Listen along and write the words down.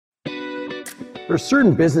There are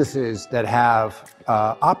certain businesses that have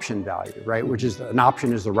option value, right? Which is an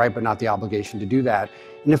option is the right but not the obligation to do that.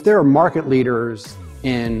 And if there are market leaders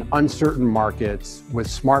in uncertain markets with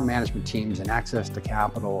smart management teams and access to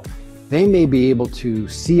capital, they may be able to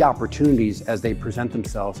see opportunities as they present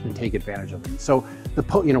themselves and take advantage of them. So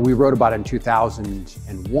we wrote about it in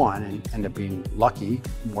 2001 and ended up being lucky,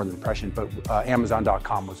 more than prescient, but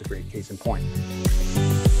Amazon.com was a great case in point.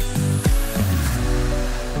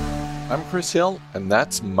 I'm Chris Hill, and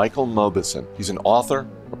that's Michael Mauboussin. He's an author,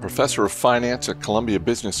 a professor of finance at Columbia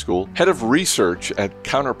Business School, head of research at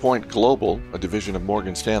Counterpoint Global, a division of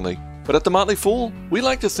Morgan Stanley. But at The Motley Fool, we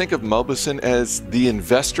like to think of Mauboussin as the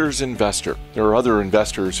investor's investor. There are other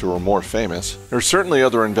investors who are more famous. There are certainly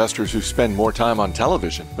other investors who spend more time on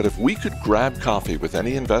television. But if we could grab coffee with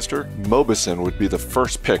any investor, Mauboussin would be the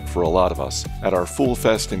first pick for a lot of us. At our Fool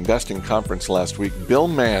Fest investing conference last week, Bill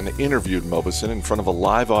Mann interviewed Mauboussin in front of a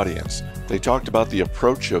live audience. They talked about the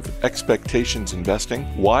approach of expectations investing,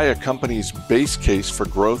 why a company's base case for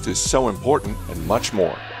growth is so important, and much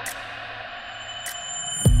more.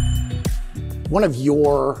 One of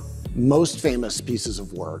your most famous pieces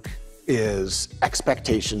of work is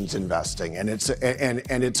expectations investing, and it's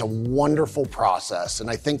a wonderful process. And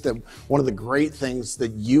I think that one of the great things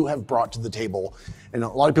that you have brought to the table, and a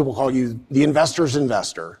lot of people call you the investor's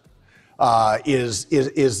investor, is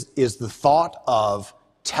the thought of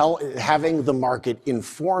having the market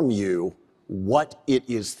inform you what it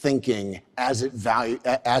is thinking as it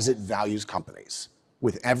values companies.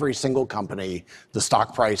 With every single company, the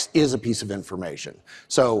stock price is a piece of information.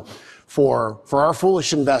 So for our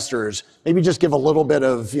foolish investors, maybe just give a little bit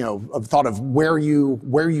of thought of where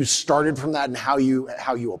you started from that and how you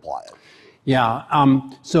apply it. Yeah.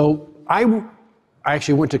 So I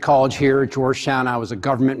actually went to college here at Georgetown. I was a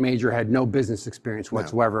government major, had no business experience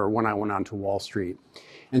whatsoever when I went on to Wall Street.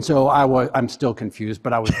 And so I'm still confused,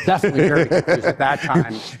 but I was definitely very confused at that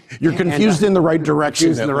time. You're confused in the right direction.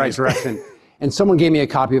 Confused in the right direction. And someone gave me a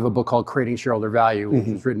copy of a book called Creating Shareholder Value, which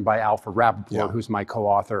was written by Alfred Rappaport, who's my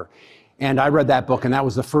co-author. And I read that book, and that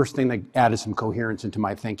was the first thing that added some coherence into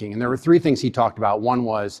my thinking. And there were three things he talked about. One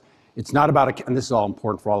was, it's not about, and this is all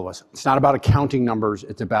important for all of us, it's not about accounting numbers,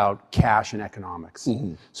 it's about cash and economics.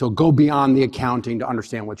 So go beyond the accounting to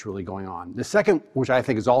understand what's really going on. The second, which I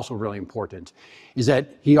think is also really important, is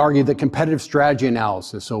that he argued that competitive strategy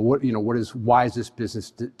analysis, so why is this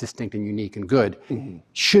business distinct and unique and good,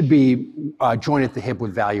 should be joined at the hip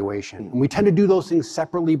with valuation. And we tend to do those things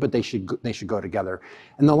separately, but they should go together.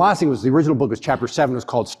 And the last thing was, the original book was chapter 7, was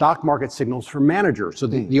called Stock Market Signals for Managers. So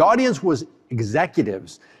the audience was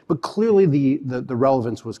executives, but clearly the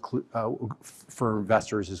relevance was for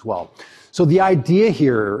investors as well. So the idea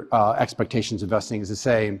here, expectations investing, is to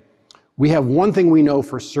say, we have one thing we know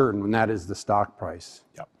for certain, and that is the stock price.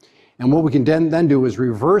 And what we can then do is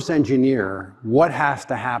reverse engineer what has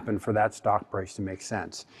to happen for that stock price to make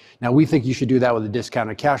sense. Now, we think you should do that with a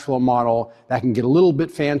discounted cash flow model. That can get a little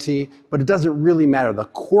bit fancy, but it doesn't really matter. The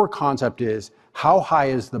core concept is, how high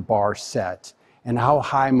is the bar set? And how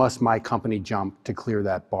high must my company jump to clear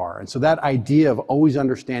that bar? And so that idea of always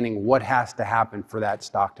understanding what has to happen for that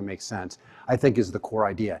stock to make sense, I think, is the core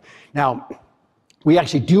idea. Now, we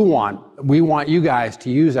actually we want you guys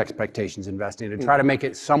to use expectations investing to try to make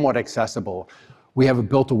it somewhat accessible. We have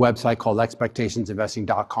built a website called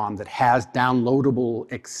expectationsinvesting.com that has downloadable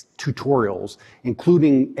tutorials,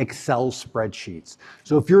 including Excel spreadsheets.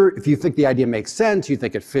 So if you think the idea makes sense, you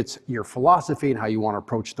think it fits your philosophy and how you want to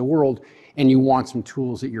approach the world, and you want some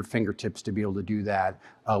tools at your fingertips to be able to do that,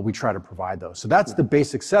 we try to provide those. So that's the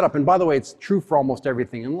basic setup. And by the way, it's true for almost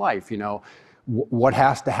everything in life. What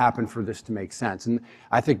has to happen for this to make sense? And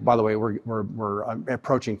I think, by the way, we're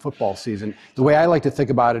approaching football season. The way I like to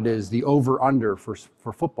think about it is the over/under for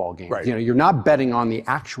football games. Right. You're not betting on the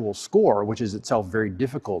actual score, which is itself very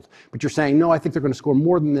difficult, but you're saying, no, I think they're going to score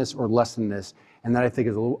more than this or less than this, and that I think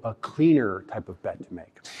is a cleaner type of bet to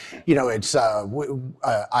make. It's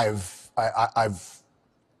I've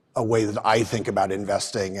a way that I think about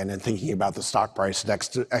investing and in thinking about the stock price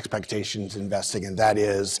and expectations investing, and that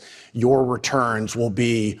is your returns will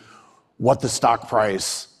be what the stock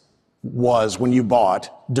price was when you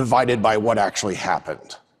bought divided by what actually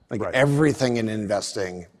happened. Everything in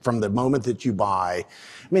investing from the moment that you buy,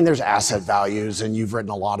 there's asset values, and you've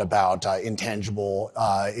written a lot about intangible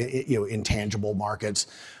markets,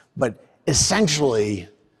 but essentially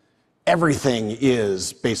everything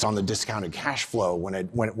is based on the discounted cash flow when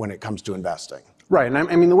it comes to investing. Right,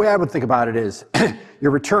 and the way I would think about it is your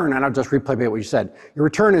return, and I'll just replay what you said, your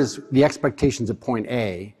return is the expectations at point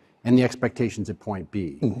A and the expectations at point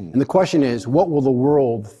B. And the question is, what will the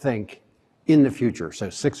world think in the future, so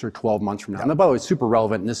 6 or 12 months from now. And by the way, it's super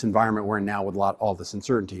relevant in this environment we're in now with all this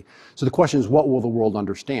uncertainty. So the question is, what will the world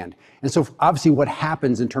understand? And so obviously what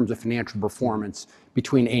happens in terms of financial performance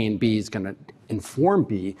between A and B is going to inform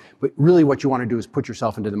B, but really what you want to do is put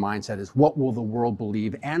yourself into the mindset is what will the world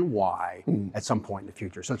believe and why at some point in the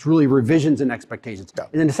future. So it's really revisions and expectations.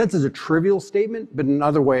 And in a sense, it's a trivial statement, but in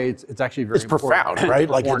another way, it's actually very important. Profound, right?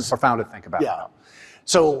 Like it's profound to think about. Yeah.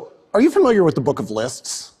 So are you familiar with the Book of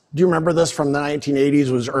Lists? Do you remember this from the 1980s?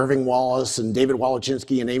 It was Irving Wallace and David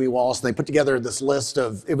Walachinsky and Amy Wallace. And they put together this list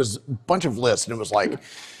it was a bunch of lists, and it was like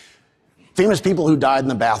famous people who died in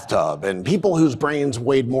the bathtub and people whose brains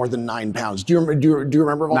weighed more than 9 pounds. Do you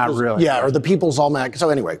remember all Not those? really. Yeah, or the People's Almanac. So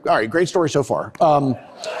anyway, all right, great story so far.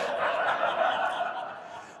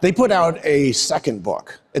 They put out a second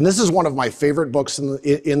book, and this is one of my favorite books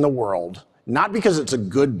in the world. Not because it's a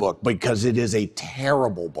good book, but because it is a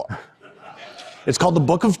terrible book. It's called The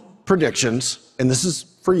Book of Predictions, and this is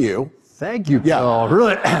for you. Thank you, Yeah. Bill.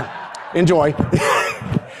 Really. Enjoy.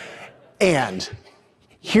 And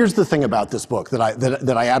here's the thing about this book that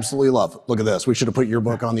I absolutely love. Look at this. We should have put your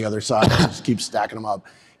book on the other side. Just keep stacking them up.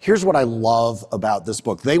 Here's what I love about this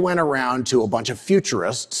book. They went around to a bunch of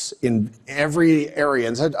futurists in every area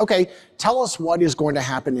and said, okay, tell us what is going to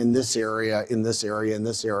happen in this area, in this area, in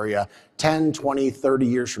this area, 10, 20, 30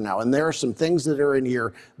 years from now. And there are some things that are in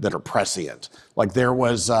here that are prescient. Like there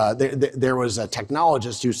was a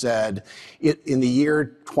technologist who said, in the year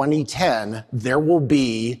 2010, there will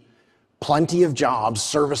be plenty of jobs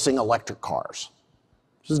servicing electric cars.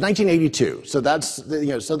 This is 1982, so that's,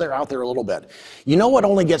 so they're out there a little bit. You know what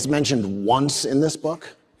only gets mentioned once in this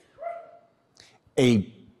book? A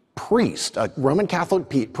priest, a Roman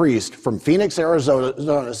Catholic priest from Phoenix,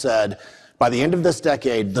 Arizona said, by the end of this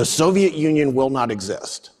decade, the Soviet Union will not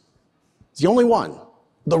exist. It's the only one.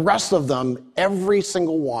 The rest of them, every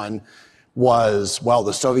single one was, well,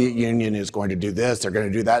 the Soviet Union is going to do this, they're going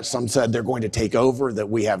to do that. Some said they're going to take over, that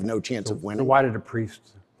we have no chance of winning. So why did a priest?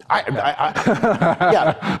 I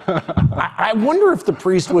wonder if the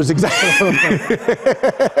priest was exactly.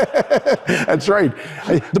 That's right.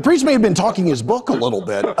 The priest may have been talking his book a little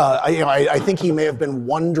bit. I think he may have been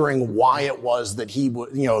wondering why it was that he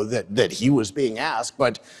was being asked.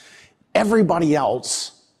 But everybody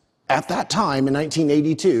else at that time in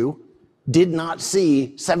 1982 did not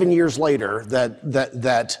see 7 years later that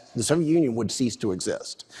the Soviet Union would cease to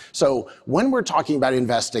exist. So when we're talking about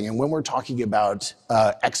investing and when we're talking about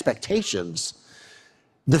expectations,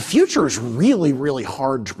 the future is really, really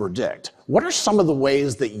hard to predict. What are some of the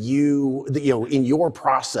ways that in your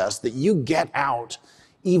process that you get out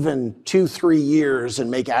even 2-3 years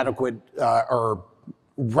and make adequate or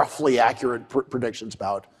roughly accurate predictions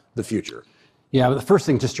about the future? Yeah, but the first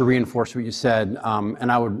thing, just to reinforce what you said, and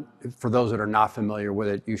I would, for those that are not familiar with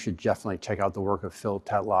it, you should definitely check out the work of Phil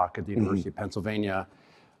Tetlock at the University of Pennsylvania.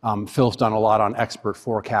 Phil's done a lot on expert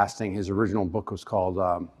forecasting. His original book was called,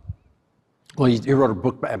 he wrote a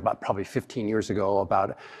book about probably 15 years ago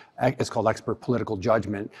about, it's called Expert Political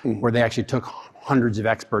Judgment, where they actually took hundreds of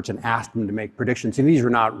experts and asked them to make predictions. And these were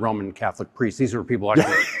not Roman Catholic priests. These were people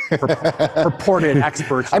actually purported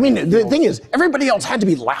experts. I mean, the thing is, everybody else had to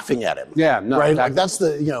be laughing at him. Yeah, no, right?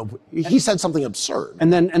 Exactly. Like that's he said something absurd.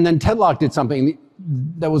 And then Tetlock did something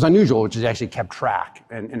that was unusual, which is actually kept track.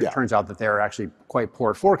 And it turns out that they're actually quite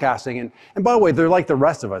poor at forecasting. And by the way, they're like the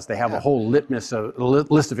rest of us. They have a whole list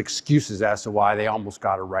of excuses as to why they almost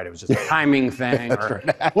got it right. It was just a timing thing.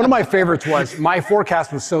 One of my favorites was, my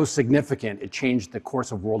forecast was so significant, it changed the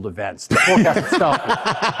course of world events. The forecast itself.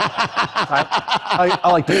 I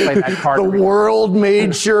like to play that card. The world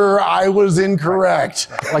made sure I was incorrect.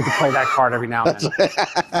 I like to play that card every now and then.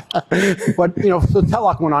 But so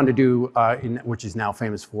Tetlock went on to do, which is now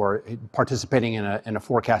famous for participating in a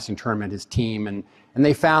forecasting tournament, his team, and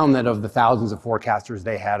they found that of the thousands of forecasters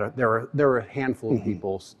they had, there were a handful of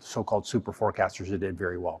people, so-called super forecasters, that did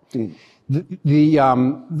very well.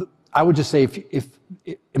 I would just say,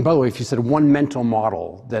 and by the way, if you said one mental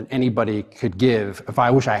model that anybody could give, if I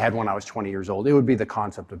wish I had one when I was 20 years old, it would be the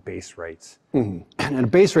concept of base rates. And a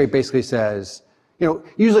base rate basically says,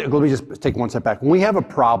 usually, let me just take one step back. When we have a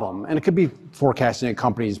problem, and it could be forecasting a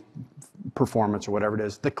company's performance or whatever it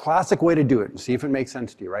is, the classic way to do it, and see if it makes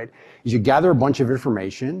sense to you, right, is you gather a bunch of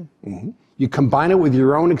information, you combine it with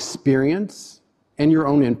your own experience and your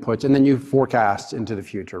own inputs, and then you forecast into the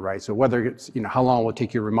future, right? So whether it's, how long will it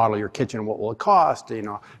take you to remodel your kitchen, what will it cost,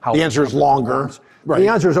 how the answer is longer. Right. The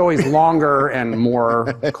answer is always longer and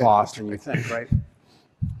more cost than you think, right?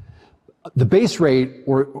 The base rate,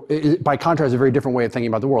 by contrast, is a very different way of thinking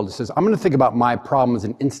about the world. It says, I'm going to think about my problem as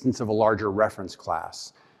an instance of a larger reference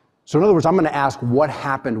class. So in other words, I'm going to ask what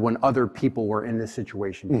happened when other people were in this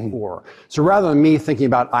situation before. So rather than me thinking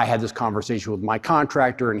about, I had this conversation with my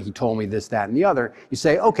contractor and he told me this, that, and the other, you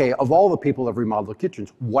say, okay, of all the people that have remodeled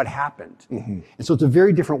kitchens, what happened? And so it's a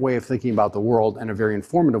very different way of thinking about the world and a very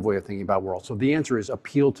informative way of thinking about the world. So the answer is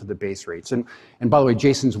appeal to the base rates. And by the way,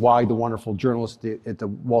 Jason Zweig, the wonderful journalist at the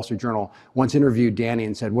Wall Street Journal, once interviewed Danny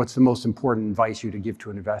and said, what's the most important advice you to give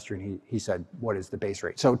to an investor? And he said, what is the base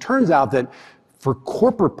rate? So it turns out that for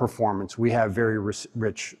corporate performance, we have very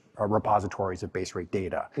rich repositories of base rate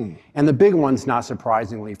data. And the big ones, not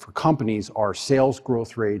surprisingly, for companies are sales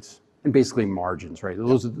growth rates and basically margins, right?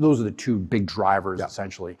 Those are the two big drivers,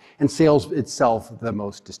 essentially. And sales itself, the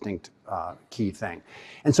most distinct key thing.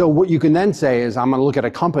 And so what you can then say is, I'm going to look at a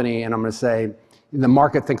company and I'm going to say, the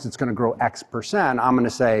market thinks it's going to grow X%. I'm going to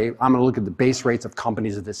say, I'm going to look at the base rates of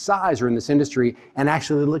companies of this size or in this industry and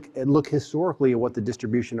actually look historically at what the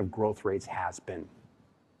distribution of growth rates has been.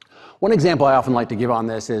 One example I often like to give on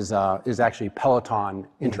this is actually Peloton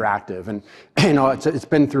Interactive. And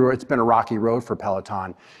it's been a rocky road for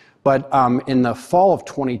Peloton. But in the fall of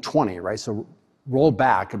 2020, right, so roll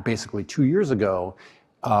back basically 2 years ago,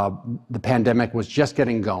 the pandemic was just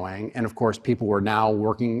getting going, and of course, people were now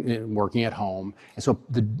working at home, and so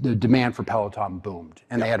the demand for Peloton boomed,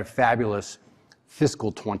 and they had a fabulous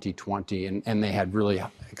fiscal 2020, and they had really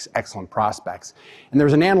excellent prospects. And there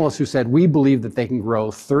was an analyst who said, we believe that they can grow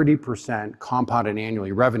 30% compounded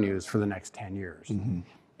annually revenues for the next 10 years.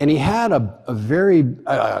 And he had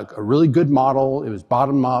a really good model. It was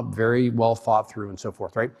bottom up, very well thought through, and so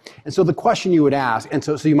forth, right? And so the question you would ask, and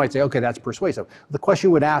so you might say, okay, that's persuasive. The question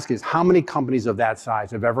you would ask is, how many companies of that size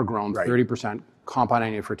have ever grown 30% compound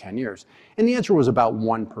annually for 10 years? And the answer was about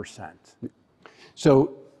 1%.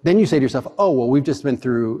 So then you say to yourself, oh, well, we've just been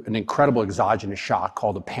through an incredible exogenous shock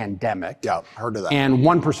called a pandemic. Yeah, heard of that. And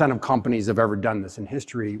 1% of companies have ever done this in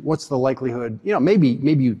history. What's the likelihood? Maybe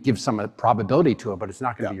you give some probability to it, but it's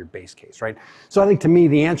not going to be your base case, right? So I think to me,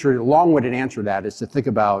 the answer, long-winded answer to that is to think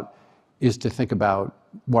about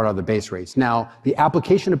what are the base rates. Now, the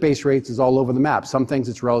application of base rates is all over the map. Some things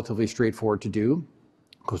it's relatively straightforward to do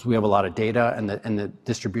because we have a lot of data and the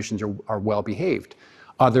distributions are well behaved.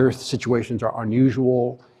 Other situations are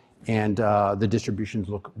unusual, and the distributions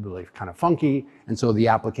look really kind of funky, and so the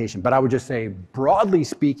application. But I would just say, broadly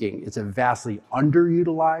speaking, it's a vastly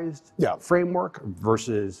underutilized framework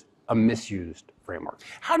versus a misused framework.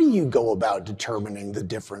 How do you go about determining the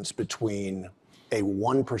difference between a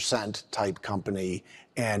 1% type company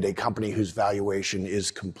and a company whose valuation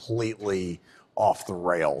is completely off the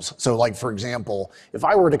rails? So like, for example, if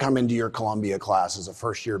I were to come into your Columbia class as a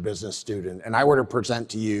first-year business student and I were to present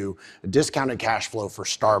to you a discounted cash flow for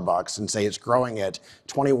Starbucks and say it's growing at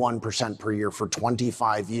 21% per year for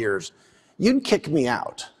 25 years, you'd kick me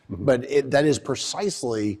out. But that is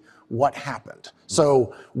precisely what happened.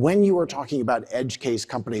 So when you are talking about edge case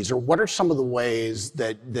companies, or what are some of the ways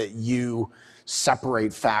that you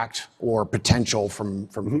separate fact or potential from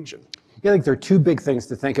fiction? Yeah, I think there are two big things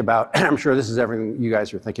to think about, and I'm sure this is everything you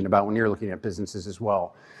guys are thinking about when you're looking at businesses as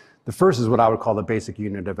well. The first is what I would call the basic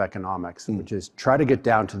unit of economics, which is try to get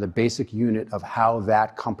down to the basic unit of how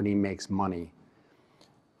that company makes money.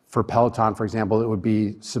 For Peloton, for example, it would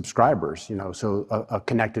be subscribers. So a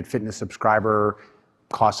connected fitness subscriber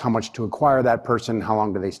costs how much to acquire that person, how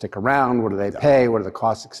long do they stick around, what do they pay, what are the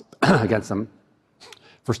costs against them.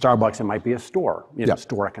 For Starbucks, it might be a store,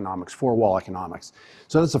 store economics, four-wall economics.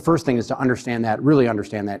 So that's the first thing, is to understand that, really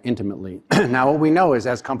understand that intimately. Now, what we know is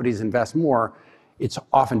as companies invest more, it's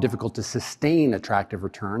often difficult to sustain attractive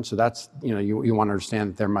returns. So that's, you want to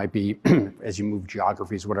understand that there might be, as you move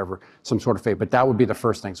geographies, whatever, some sort of fate. But that would be the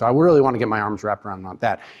first thing. So I really want to get my arms wrapped around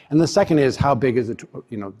that. And the second is, how big is it,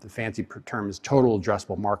 the fancy term is total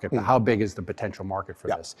addressable market, but how big is the potential market for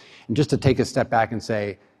this? And just to take a step back and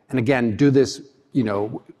say, and again, do this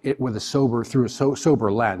with through a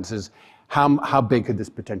sober lens, is how big could this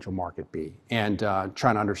potential market be? And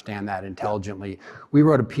trying to understand that intelligently. We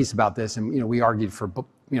wrote a piece about this, and we argued for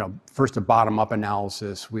first a bottom-up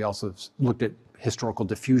analysis. We also looked at historical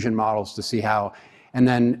diffusion models to see how, and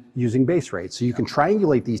then using base rates. So you can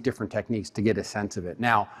triangulate these different techniques to get a sense of it.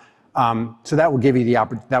 Now, so that would give you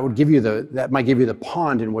that might give you the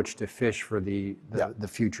pond in which to fish for the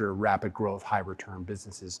future rapid growth, high return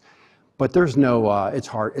businesses. But there's no, it's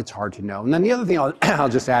hard to know. And then the other thing I'll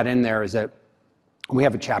just add in there is that we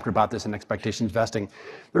have a chapter about this in expectations vesting.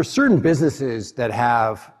 There are certain businesses that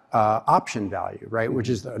have option value, right? Which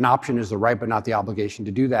is, an option is the right but not the obligation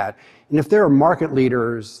to do that. And if there are market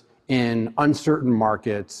leaders in uncertain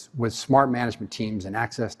markets with smart management teams and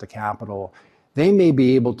access to capital, they may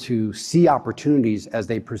be able to see opportunities as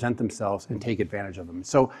they present themselves and take advantage of them.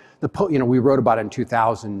 So we wrote about it in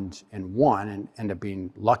 2001 and ended up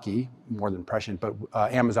being lucky, more than prescient, but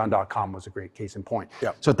Amazon.com was a great case in point.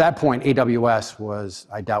 Yep. So at that point, AWS was,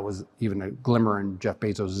 I doubt was even a glimmer in Jeff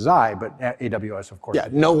Bezos' eye, but AWS, of course. Yeah,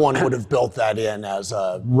 no one would have built that in as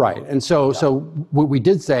a... Right, and so what we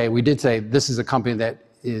did say this is a company that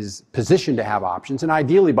is positioned to have options, and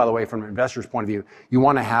ideally, by the way, from an investor's point of view, you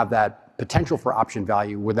want to have that potential for option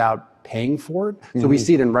value without paying for it. So we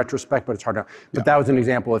see it in retrospect, but it's hard to. But that was an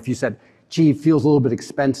example. If you said, "Gee, it feels a little bit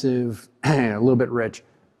expensive, a little bit rich,"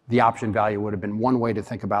 the option value would have been one way to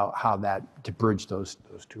think about how to bridge those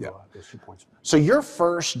two points. So your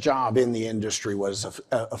first job in the industry was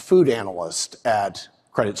a food analyst at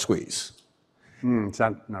Credit Suisse. It's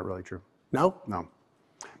not really true. No? No.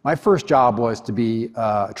 My first job was to be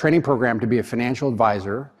a training program to be a financial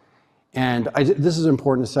advisor. And this is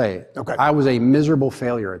important to say. Okay. I was a miserable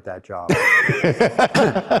failure at that job.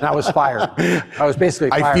 And I was fired. I was basically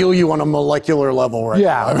fired. I feel you on a molecular level right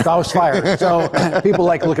now. Yeah, I was fired. So people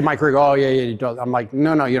look at my career, go, oh, yeah, you don't. I'm like,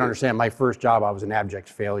 no, you don't understand. My first job, I was an abject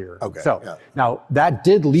failure. Okay. So now that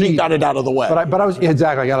did lead. So you got it out of the way. But I was,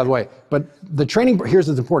 exactly, I got out of the way. But the training, here's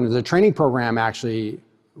what's important. The training program actually,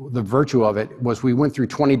 the virtue of it was we went through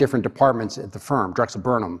 20 different departments at the firm, Drexel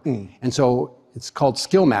Burnham. And so it's called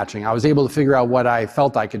skill matching. I was able to figure out what I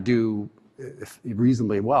felt I could do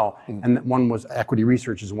reasonably well. And one was equity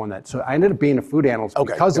research is one that, so I ended up being a food analyst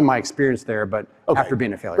because of my experience there, but after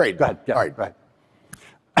being a failure. Great. Go ahead. Yeah, all right. Go ahead.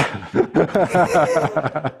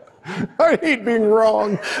 I hate being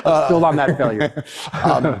wrong. Still on that failure.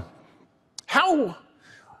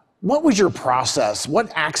 What was your process? What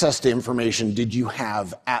access to information did you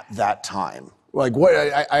have at that time? Like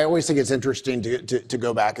I always think it's interesting to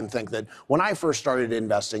go back and think that when I first started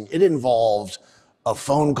investing, it involved a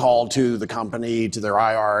phone call to the company, to their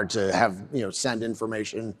IR, to have send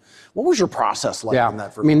information. What was your process like in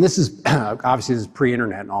that? I mean, this is obviously this is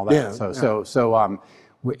pre-internet and all that. Yeah,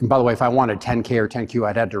 And by the way, if I wanted 10K or 10Q,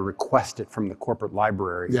 I'd had to request it from the corporate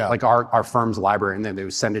library, like our firm's library, and then they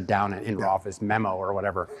would send it down in our office memo or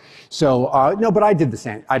whatever. So but I did the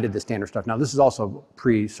standard stuff. Now this is also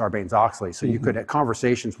pre Sarbanes-Oxley, so you could have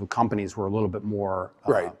conversations with companies were a little bit more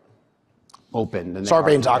open.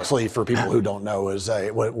 Sarbanes-Oxley, for people who don't know, was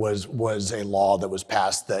a law that was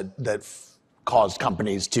passed that caused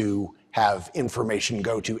companies to have information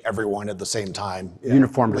go to everyone at the same time.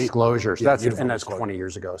 Uniform disclosure. So that's 20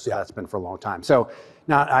 years ago. So that's been for a long time. So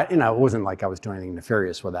now, it wasn't like I was doing anything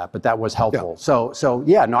nefarious with that, but that was helpful.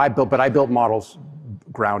 I built models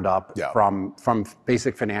ground up from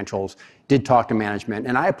basic financials, did talk to management,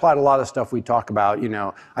 and I applied a lot of stuff we talk about.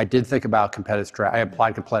 I did think about I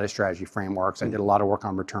applied competitive strategy frameworks. I did a lot of work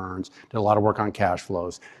on returns, did a lot of work on cash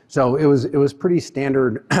flows. So it was pretty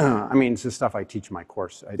standard. I mean, it's just stuff I teach in my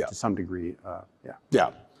course to some degree.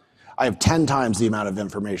 I have 10 times the amount of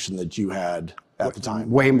information that you had at the time.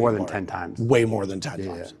 Way more than 10 times. Way more than 10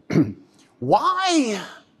 times.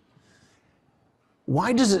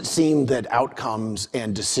 Why does it seem that outcomes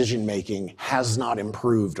and decision-making has not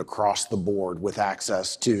improved across the board with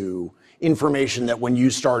access to information that when you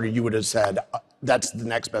started, you would have said, that's the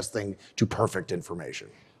next best thing to perfect information?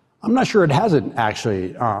 I'm not sure it hasn't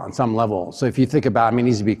actually on some level. So if you think about,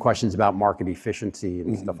 these would be questions about market efficiency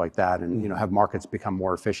and stuff like that, and have markets become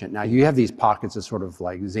more efficient. Now you have these pockets of sort of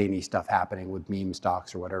like zany stuff happening with meme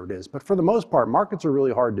stocks or whatever it is, but for the most part, markets are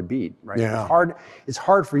really hard to beat, right? Yeah. It's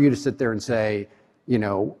hard for you to sit there and say,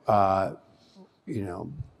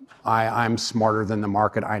 I'm smarter than the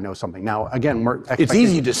market. I know something. Now, again, it's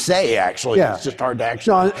easy to say, actually. Yeah. It's just hard to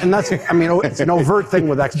actually. No, and that's, it's an overt thing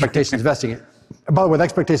with expectations investing. By the way, with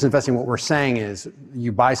expectation investing, what we're saying is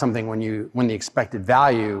you buy something when the expected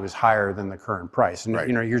value is higher than the current price. And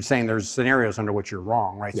you're saying there's scenarios under which you're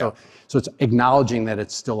wrong, right? Yeah. So it's acknowledging that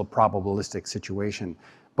it's still a probabilistic situation.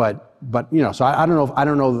 But so I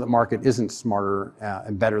don't know that the market isn't smarter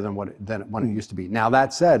and better than what it used to be. Now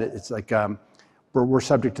that said, it's like we're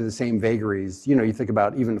subject to the same vagaries. You think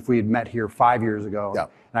about even if we had met here 5 years ago,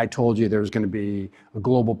 and I told you there's going to be a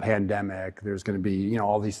global pandemic, there's going to be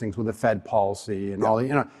all these things with the Fed policy and all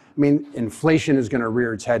the inflation is going to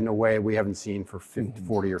rear its head in a way we haven't seen for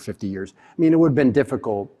 40 or 50 years. It would have been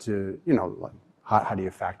difficult to how do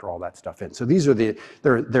you factor all that stuff in? So these are there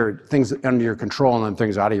are things under your control and then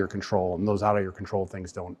things out of your control, and those out of your control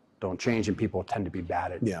things don't change, and people tend to be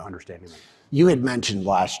bad at understanding them. You had mentioned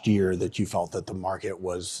last year that you felt that the market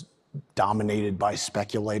was dominated by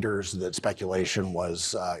speculators, that speculation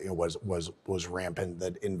was rampant,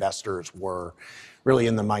 that investors were really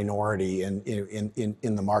in the minority in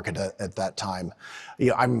the market at that time.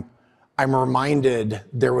 I'm reminded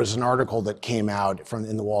there was an article that came out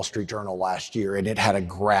in the Wall Street Journal last year, and it had a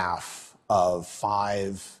graph of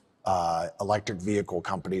 5 electric vehicle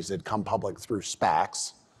companies that come public through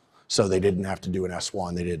SPACs. So they didn't have to do an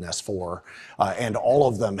S1, they did an S4. And all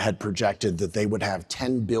of them had projected that they would have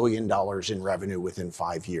 $10 billion in revenue within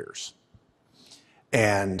 5 years.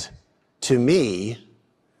 And to me,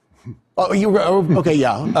 okay,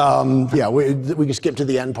 yeah. We can skip to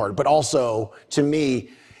the end part. But also, to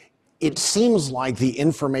me, it seems like the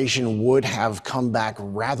information would have come back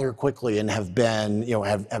rather quickly and have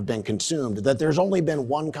been consumed. That there's only been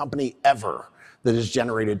one company ever that has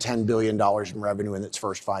generated $10 billion in revenue in its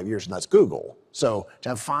first 5 years, and that's Google. So to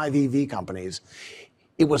have 5 EV companies,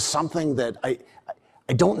 it was something that I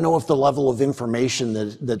don't know if the level of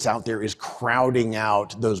information that's out there is crowding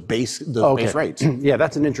out those base rates. Yeah,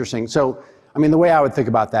 that's an interesting. So, I mean, the way I would think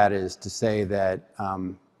about that is to say that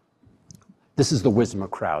this is the wisdom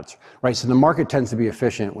of crowds, right? So the market tends to be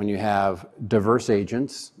efficient when you have diverse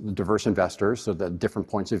agents, diverse investors, so the different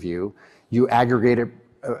points of view. You aggregate it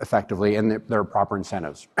effectively, and there are proper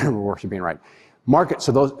incentives. Works being right. Market.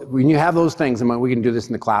 So when you have those things, and when we can do this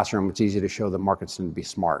in the classroom, it's easy to show that markets tend to be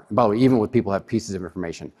smart. And by the way, even with people who have pieces of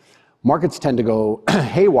information, markets tend to go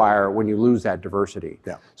haywire when you lose that diversity.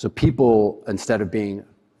 Yeah. So people, instead of being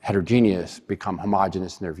heterogeneous, become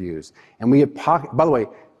homogeneous in their views. And we have by the way,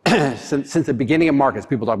 since the beginning of markets,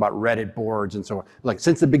 people talk about Reddit boards and so on. Like,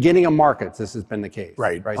 since the beginning of markets, this has been the case.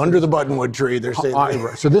 Right. Under the buttonwood tree, they're saying.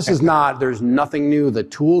 So this is not, there's nothing new. The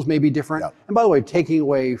tools may be different. Yep. And by the way, taking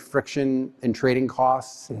away friction in trading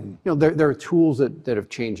costs, there are tools that have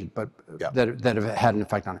changed it, but that have had an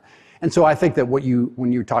effect on it. And so I think that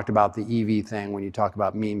when you talked about the EV thing, when you talk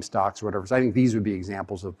about meme stocks or whatever, so I think these would be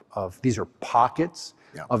examples of these are pockets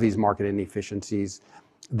of these market inefficiencies.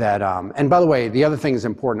 That and by the way, the other thing is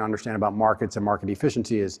important to understand about markets and market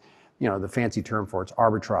efficiency is, the fancy term for it's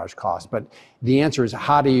arbitrage cost. But the answer is,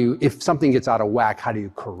 if something gets out of whack, how do you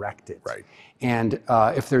correct it? Right. And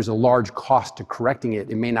if there's a large cost to correcting it,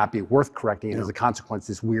 it may not be worth correcting it. As a consequence,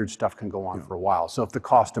 this weird stuff can go on for a while. So if the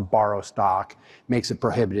cost to borrow stock makes it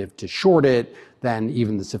prohibitive to short it, then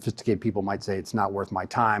even the sophisticated people might say it's not worth my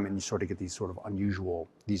time, and you sort of get these sort of unusual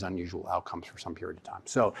outcomes for some period of time.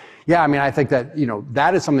 So yeah, I mean, I think that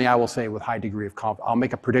that is something I will say with high degree of confidence. I'll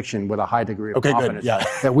make a prediction with a high degree of confidence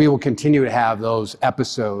that we will continue to have those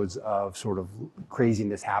episodes of sort of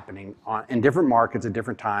craziness happening in different markets at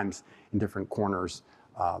different times in different corners.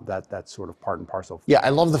 That's sort of part and parcel. Yeah, I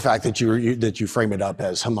love the fact that you frame it up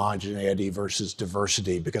as homogeneity versus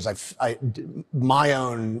diversity, because my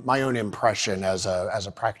own impression as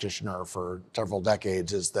a practitioner for several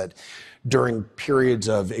decades is that during periods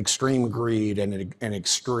of extreme greed and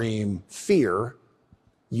extreme fear,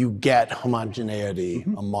 you get homogeneity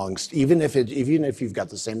amongst, even if you've got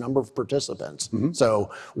the same number of participants.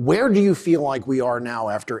 So where do you feel like we are now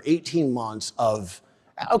after 18 months of,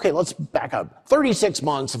 okay, let's back up, 36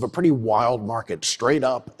 months of a pretty wild market straight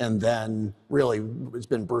up, and then really it's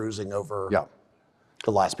been bruising over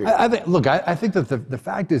the last period? I think that the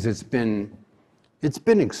fact is it's been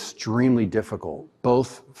extremely difficult,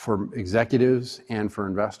 both for executives and for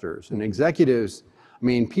investors. And executives, I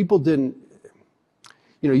mean, people didn't,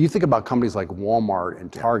 you think about companies like Walmart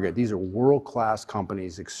and Target, these are world-class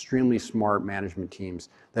companies, extremely smart management teams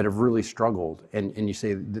that have really struggled. And you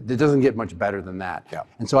say, it doesn't get much better than that. Yeah.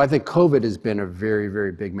 And so I think COVID has been a very,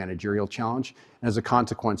 very big managerial challenge. And as a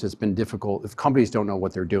consequence, it's been difficult. If companies don't know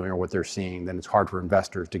what they're doing or what they're seeing, then it's hard for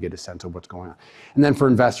investors to get a sense of what's going on. And then for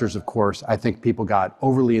investors, of course, I think people got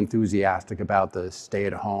overly enthusiastic about the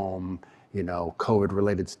stay-at-home,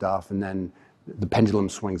 COVID-related stuff, and then the pendulum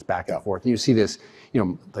swings back and forth. And you see this,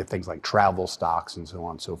 like things like travel stocks and so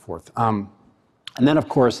on and so forth. And then, of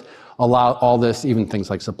course, allow all this, even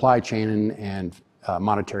things like supply chain and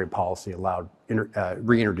monetary policy allowed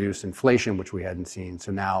reintroduce inflation, which we hadn't seen.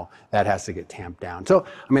 So now that has to get tamped down. So,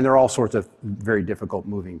 I mean, there are all sorts of very difficult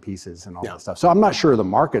moving pieces and all that stuff. So I'm not sure the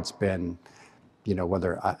market's been,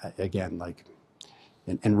 whether, again, like,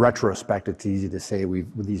 in retrospect, it's easy to say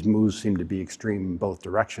these moves seem to be extreme in both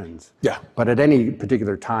directions. Yeah. But at any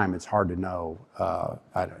particular time, it's hard to know.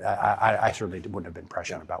 I certainly wouldn't have been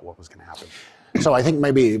prescient about what was going to happen. So I think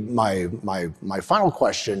maybe my final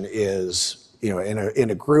question is, in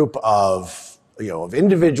a group of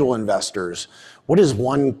individual investors, what is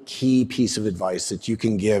one key piece of advice that you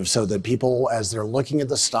can give so that people, as they're looking at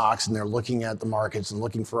the stocks and they're looking at the markets and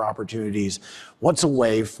looking for opportunities, what's a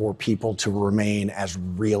way for people to remain as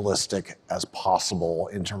realistic as possible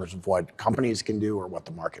in terms of what companies can do or what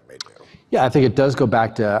the market may do? Yeah, I think it does go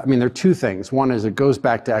back to, I mean, there are two things. One is it goes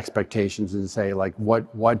back to expectations and say, like,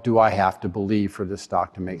 what do I have to believe for this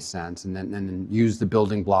stock to make sense? And then use the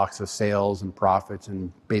building blocks of sales and profits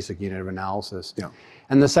and basic unit of analysis. Yeah.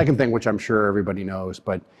 And the second thing, which I'm sure everybody knows,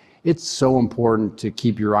 but it's so important to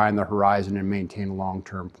keep your eye on the horizon and maintain a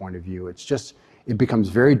long-term point of view. It's just, it becomes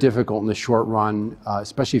very difficult in the short run,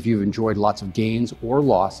 especially if you've enjoyed lots of gains or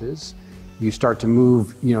losses. You start to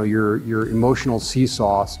move, your emotional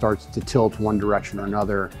seesaw starts to tilt one direction or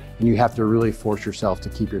another, and you have to really force yourself to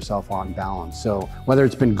keep yourself on balance. So whether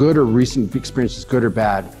it's been good or recent experiences, good or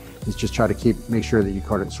bad, is just try to make sure that you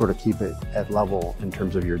sort of keep it at level in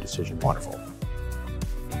terms of your decision. Wonderful.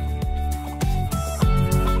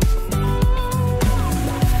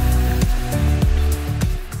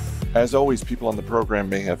 As always, people on the program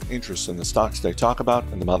may have interest in the stocks they talk about,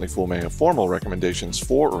 and the Motley Fool may have formal recommendations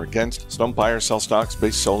for or against. So don't buy or sell stocks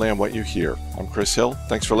based solely on what you hear. I'm Chris Hill.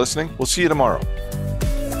 Thanks for listening. We'll see you tomorrow.